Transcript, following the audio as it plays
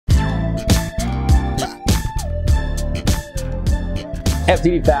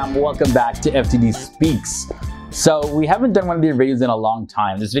FTD fam, welcome back to FTD Speaks. So we haven't done one of these videos in a long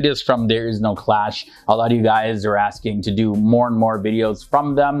time. This video is from There Is No Clash. A lot of you guys are asking to do more and more videos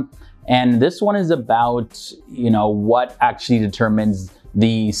from them. And this one is about, what actually determines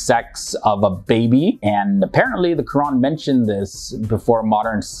the sex of a baby. And apparently the Quran mentioned this before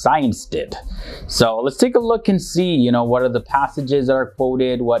modern science did. So let's take a look and see, what are the passages that are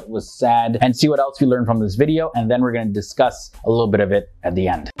quoted, what was said, and see what else we learned from this video. And then we're going to discuss a little bit of it at the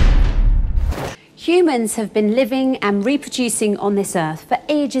end. Humans have been living and reproducing on this earth for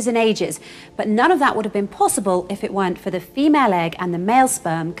ages and ages, but none of that would have been possible if it weren't for the female egg and the male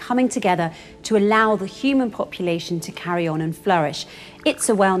sperm coming together to allow the human population to carry on and flourish. It's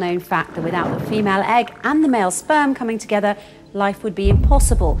a well-known fact that without the female egg and the male sperm coming together, life would be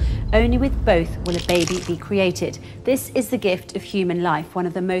impossible. Only with both will a baby be created. This is the gift of human life, one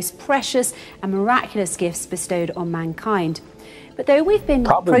of the most precious and miraculous gifts bestowed on mankind. But though we've been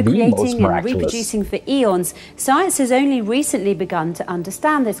procreating and reproducing for eons, science has only recently begun to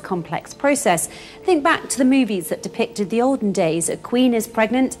understand this complex process. Think back to the movies that depicted the olden days. A queen is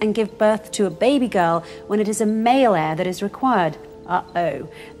pregnant and gives birth to a baby girl when it is a male heir that is required. Uh-oh.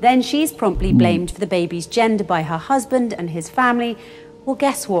 Then she's promptly blamed for the baby's gender by her husband and his family. Well,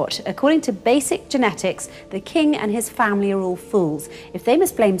 guess what? According to basic genetics, the king and his family are all fools. If they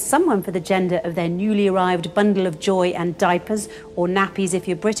must blame someone for the gender of their newly arrived bundle of joy and diapers, or nappies if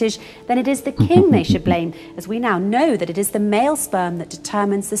you're British, then it is the king they should blame, as we now know that it is the male sperm that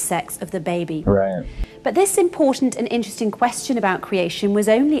determines the sex of the baby. Right. But this important and interesting question about creation was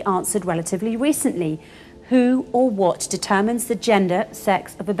only answered relatively recently. Who or what determines the gender,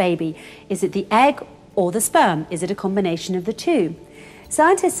 sex of a baby? Is it the egg or the sperm? Is it a combination of the two?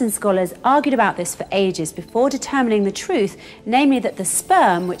 Scientists and scholars argued about this for ages before determining the truth, namely that the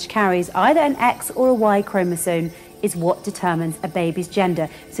sperm, which carries either an X or a Y chromosome, is what determines a baby's gender,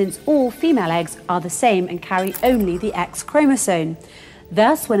 since all female eggs are the same and carry only the X chromosome.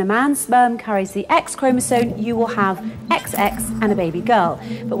 Thus, when a man's sperm carries the X chromosome, you will have XX and a baby girl.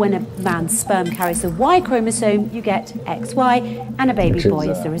 But when a man's sperm carries the Y chromosome, you get XY and a baby boy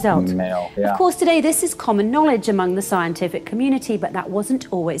as the result. Male. Yeah. Of course, today this is common knowledge among the scientific community, but that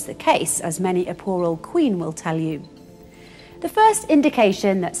wasn't always the case, as many a poor old queen will tell you. The first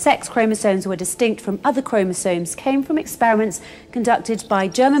indication that sex chromosomes were distinct from other chromosomes came from experiments conducted by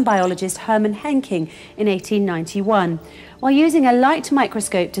German biologist Hermann Henking in 1891. While using a light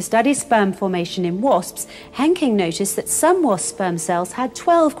microscope to study sperm formation in wasps, Henking noticed that some wasp sperm cells had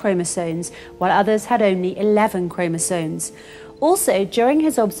 12 chromosomes, while others had only 11 chromosomes. Also, during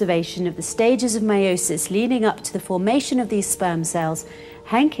his observation of the stages of meiosis leading up to the formation of these sperm cells,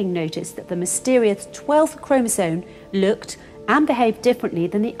 Henking noticed that the mysterious 12th chromosome looked and behaved differently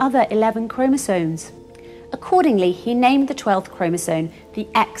than the other 11 chromosomes. Accordingly, he named the 12th chromosome the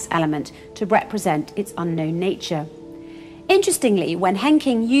X element to represent its unknown nature. Interestingly, when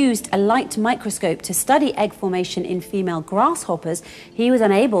Henking used a light microscope to study egg formation in female grasshoppers, he was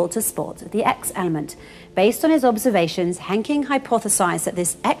unable to spot the X element. Based on his observations, Henking hypothesized that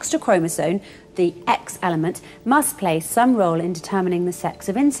this extra chromosome, the X element, must play some role in determining the sex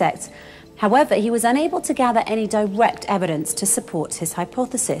of insects. However, he was unable to gather any direct evidence to support his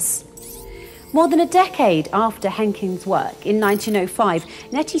hypothesis. More than a decade after Henking's work, in 1905,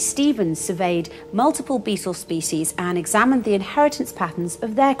 Nettie Stevens surveyed multiple beetle species and examined the inheritance patterns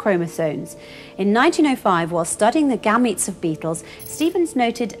of their chromosomes. In 1905, while studying the gametes of beetles, Stevens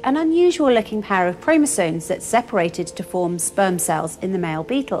noted an unusual-looking pair of chromosomes that separated to form sperm cells in the male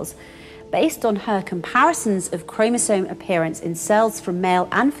beetles. Based on her comparisons of chromosome appearance in cells from male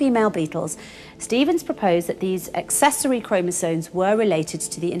and female beetles, Stevens proposed that these accessory chromosomes were related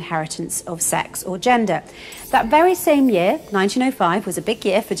to the inheritance of sex or gender. That very same year, 1905, was a big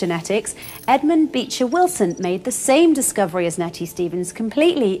year for genetics. Edmund Beecher Wilson made the same discovery as Nettie Stevens,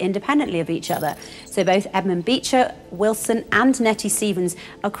 completely independently of each other. So both Edmund Beecher Wilson and Nettie Stevens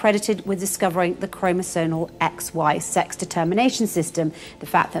are credited with discovering the chromosomal XY sex determination system, the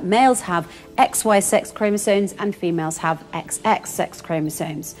fact that males have XY sex chromosomes and females have XX sex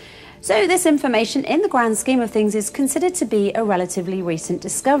chromosomes. So this information, in the grand scheme of things, is considered to be a relatively recent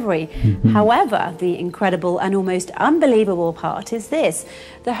discovery. However, the incredible and almost unbelievable part is this.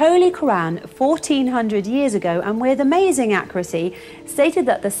 The Holy Quran, 1400 years ago, and with amazing accuracy, stated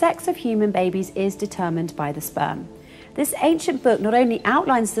that the sex of human babies is determined by the sperm. This ancient book not only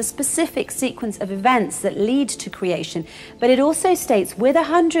outlines the specific sequence of events that lead to creation, but it also states with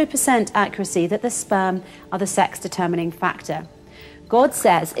 100% accuracy that the sperm are the sex-determining factor. God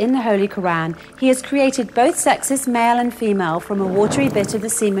says in the Holy Quran, He has created both sexes, male and female, from a watery bit of the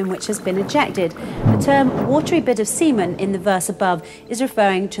semen which has been ejected. The term watery bit of semen in the verse above is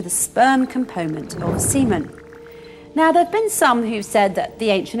referring to the sperm component of semen. Now, there have been some who've said that the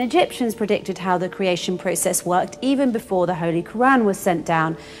ancient Egyptians predicted how the creation process worked even before the Holy Quran was sent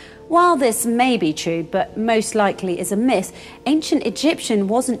down. While this may be true, but most likely is a myth, ancient Egyptian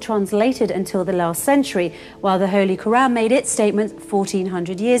wasn't translated until the last century, while the Holy Quran made its statement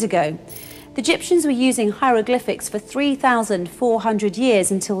 1400 years ago. The Egyptians were using hieroglyphics for 3,400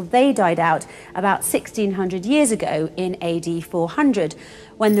 years until they died out about 1600 years ago in AD 400,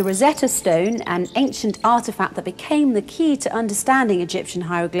 when the Rosetta Stone, an ancient artifact that became the key to understanding Egyptian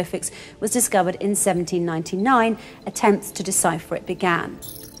hieroglyphics, was discovered in 1799. Attempts to decipher it began.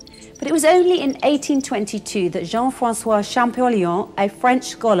 But it was only in 1822 that Jean-François Champollion, a French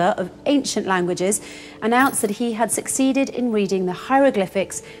scholar of ancient languages, announced that he had succeeded in reading the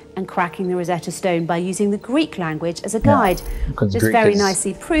hieroglyphics and cracking the Rosetta Stone by using the Greek language as a guide. This Greek very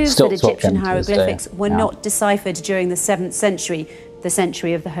nicely proves that Egyptian hieroglyphics were Yeah. not deciphered during the 7th century, the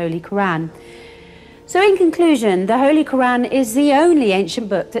century of the Holy Quran. So in conclusion, the Holy Quran is the only ancient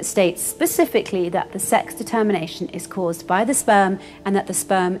book that states specifically that the sex determination is caused by the sperm and that the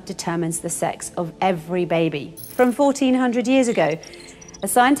sperm determines the sex of every baby. From 1400 years ago, a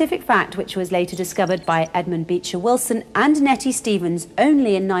scientific fact which was later discovered by Edmund Beecher Wilson and Nettie Stevens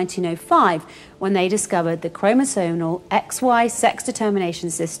only in 1905 when they discovered the chromosomal XY sex determination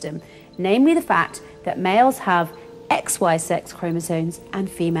system, namely the fact that males have XY sex chromosomes and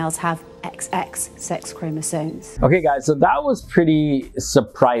females have XX sex chromosomes. Okay, guys, so that was pretty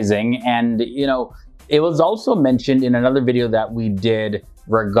surprising. And, you know, it was also mentioned in another video that we did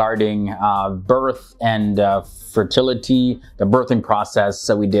regarding birth and fertility, the birthing process.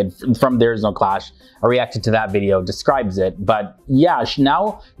 So we did from There Is No Clash. I reacted to that video, describes it. But yeah,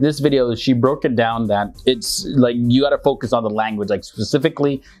 now this video, she broke it down that it's like you got to focus on the language. Like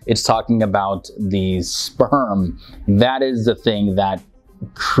specifically, it's talking about the sperm. That is the thing that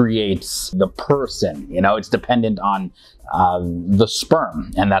creates the person. You know, it's dependent on the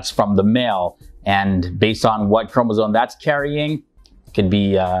sperm, and that's from the male. And based on what chromosome that's carrying, could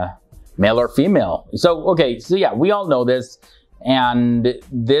be male or female. So, okay, so yeah, we all know this. And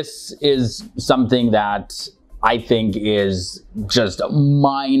this is something that I think is just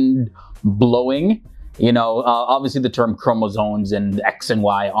mind-blowing. You know, obviously the term chromosomes and X and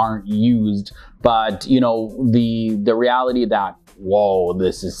Y aren't used, but, you know, the reality that, whoa,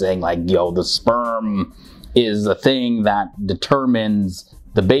 this is saying like, yo, the sperm is the thing that determines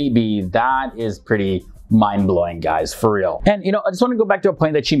the baby, that is pretty mind-blowing, guys, for real. And, you know, I just want to go back to a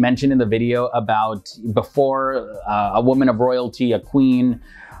point that she mentioned in the video about before a woman of royalty, a queen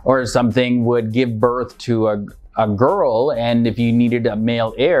or something, would give birth to a girl, and if you needed a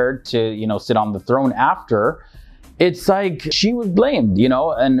male heir to, you know, sit on the throne after, it's like she was blamed, you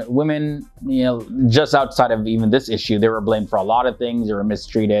know. And women, you know, just outside of even this issue, they were blamed for a lot of things. They were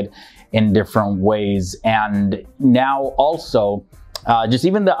mistreated in different ways. And now also, just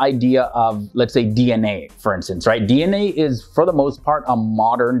even the idea of, let's say, DNA, for instance, right? DNA is, for the most part, a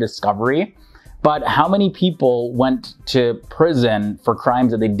modern discovery. But how many people went to prison for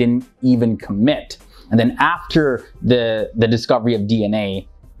crimes that they didn't even commit? And then after the discovery of DNA,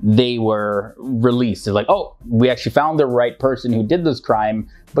 they were released. It's like, oh, we actually found the right person who did this crime,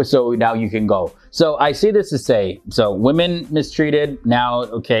 but so now you can go. So I say this to say, so women mistreated, now,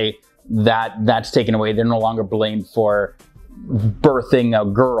 okay, that's taken away. They're no longer blamed for birthing a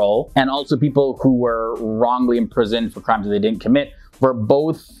girl. And also people who were wrongly imprisoned for crimes that they didn't commit were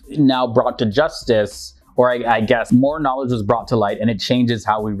both now brought to justice, or I guess more knowledge was brought to light, and it changes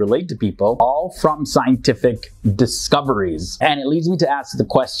how we relate to people, all from scientific discoveries. And it leads me to ask the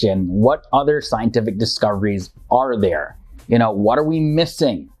question, what other scientific discoveries are there? You know, what are we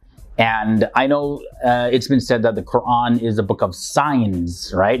missing? And I know it's been said that the Quran is a book of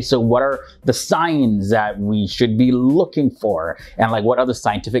signs, right? So what are the signs that we should be looking for? And like, what other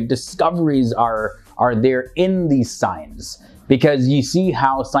scientific discoveries are there in these signs? Because you see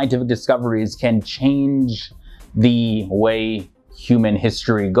how scientific discoveries can change the way human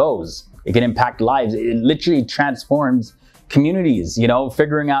history goes. It can impact lives. It literally transforms communities, you know,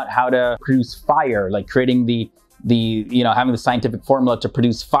 figuring out how to produce fire, like creating you know, having the scientific formula to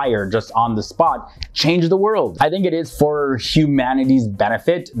produce fire just on the spot, change the world. I think it is for humanity's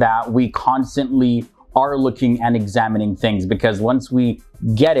benefit that we constantly are looking and examining things, because once we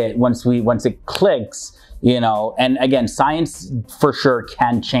get it, once it clicks, you know, and again, science for sure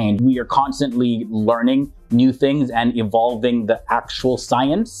can change. We are constantly learning new things and evolving the actual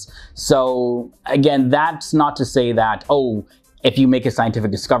science. So again, that's not to say that, oh, if you make a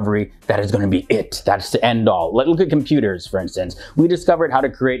scientific discovery, that is going to be it. That's the end all. Look at computers, for instance. We discovered how to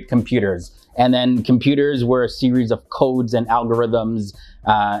create computers, and then computers were a series of codes and algorithms,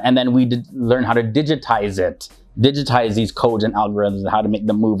 and then we did learn how to digitize these codes and algorithms, how to make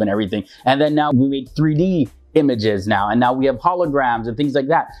them move and everything. And then now we make 3D images now, and now we have holograms and things like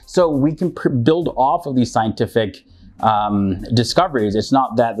that. So we can build off of these scientific discoveries. It's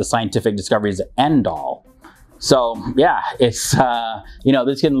not that the scientific discovery is the end all. So yeah, it's, you know,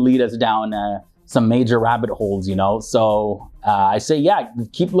 this can lead us down some major rabbit holes, you know? So I say, yeah,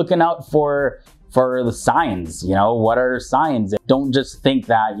 keep looking out for the signs, you know? What are signs? Don't just think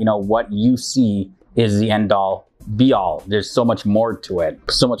that, you know, what you see is the end all be all. There's so much more to it,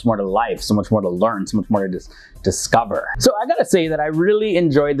 so much more to life, so much more to learn, so much more to discover. So I gotta say that I really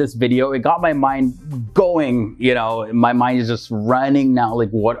enjoyed this video. It got my mind going, you know, my mind is just running now, like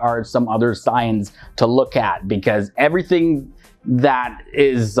what are some other signs to look at? Because everything that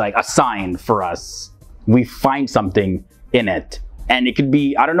is like a sign for us, we find something in it. And it could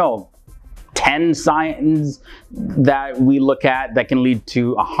be, I don't know, 10 signs that we look at that can lead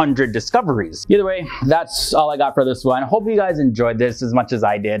to 100 discoveries. Either way, that's all I got for this one. Hope you guys enjoyed this as much as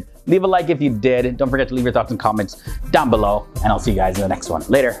I did. Leave a like if you did. Don't forget to leave your thoughts and comments down below, and I'll see you guys in the next one.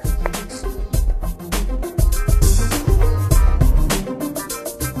 Later.